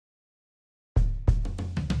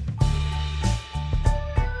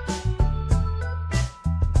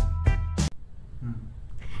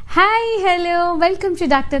Hi hello welcome to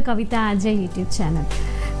doctor Kavitha Ajay YouTube channel.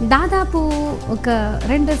 దాదాపు ఒక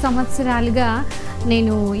 2 సంవత్సరాలుగా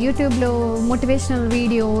నేను యూట్యూబ్లో motivational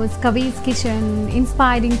videos, Kavi's kitchen,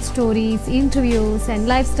 inspiring stories, interviews and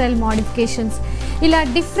life style modifications ఇలా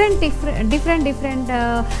డిఫరెంట్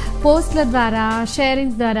పోస్ట్ల ద్వారా,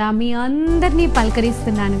 షేరింగ్స్ ద్వారా మీ అందరినీ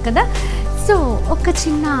పలకరిస్తున్నాను కదా. సో ఒక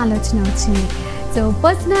చిన్న ఆలోచన వచ్చింది. సో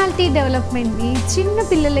పర్సనాలిటీ డెవలప్మెంట్ని చిన్న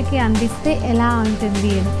పిల్లలకి అందిస్తే ఎలా ఉంటుంది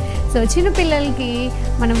అని. సో చిన్న పిల్లలకి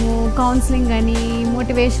మనము కౌన్సిలింగ్ అని,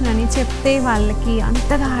 మోటివేషన్ అని చెప్తే వాళ్ళకి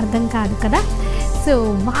అంతగా అర్థం కాదు కదా. సో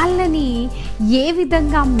వాళ్ళని ఏ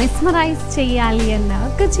విధంగా మెస్మరైజ్ చేయాలి అన్న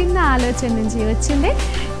ఒక చిన్న ఆలోచన నుంచి వచ్చిందే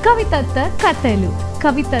కవితత్వ కథలు.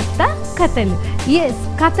 ఎస్,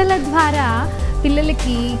 కథల ద్వారా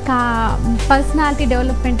పిల్లలకి పర్సనాలిటీ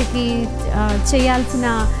డెవలప్మెంట్కి చేయాల్సిన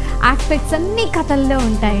ఆస్పెక్ట్స్ అన్నీ కథల్లో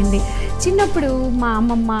ఉంటాయండి. చిన్నప్పుడు మా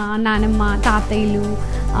అమ్మమ్మ, నానమ్మ, తాతయ్యలు,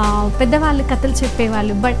 పెద్దవాళ్ళు కథలు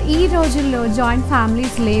చెప్పేవాళ్ళు. బట్ ఈ రోజుల్లో జాయింట్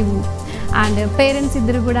ఫ్యామిలీస్ లేవు అండ్ పేరెంట్స్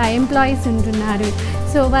ఇద్దరు కూడా ఎంప్లాయీస్ ఉంటున్నారు.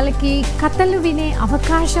 సో వాళ్ళకి కథలు వినే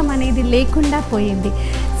అవకాశం అనేది లేకుండా పోయింది.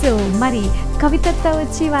 సో మరి కవితత్వ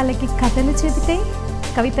వచ్చి వాళ్ళకి కథలు చెబితే,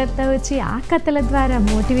 కవితత్వ వచ్చి ఆ కథల ద్వారా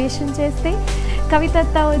మోటివేషన్ చేస్తే,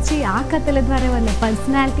 కవితత్వ వచ్చి ఆ కథల ద్వారా వాళ్ళ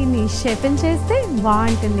పర్సనాలిటీని షేపెన్ చేస్తే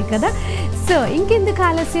బాగుంటుంది కదా. సో ఇంకెందుకు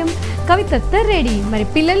ఆలస్యం, కవితత్వ రెడీ. మరి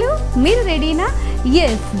పిల్లలు మీరు రెడీనా?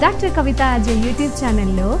 ఎస్, డాక్టర్ కవిత అజయ్ యూట్యూబ్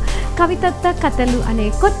ఛానల్లో కవితత్వ కథలు అనే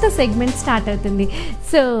కొత్త సెగ్మెంట్ స్టార్ట్ అవుతుంది.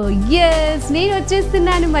 సో ఎస్, నేను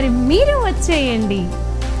వచ్చేస్తున్నాను, మరి మీరు వచ్చేయండి.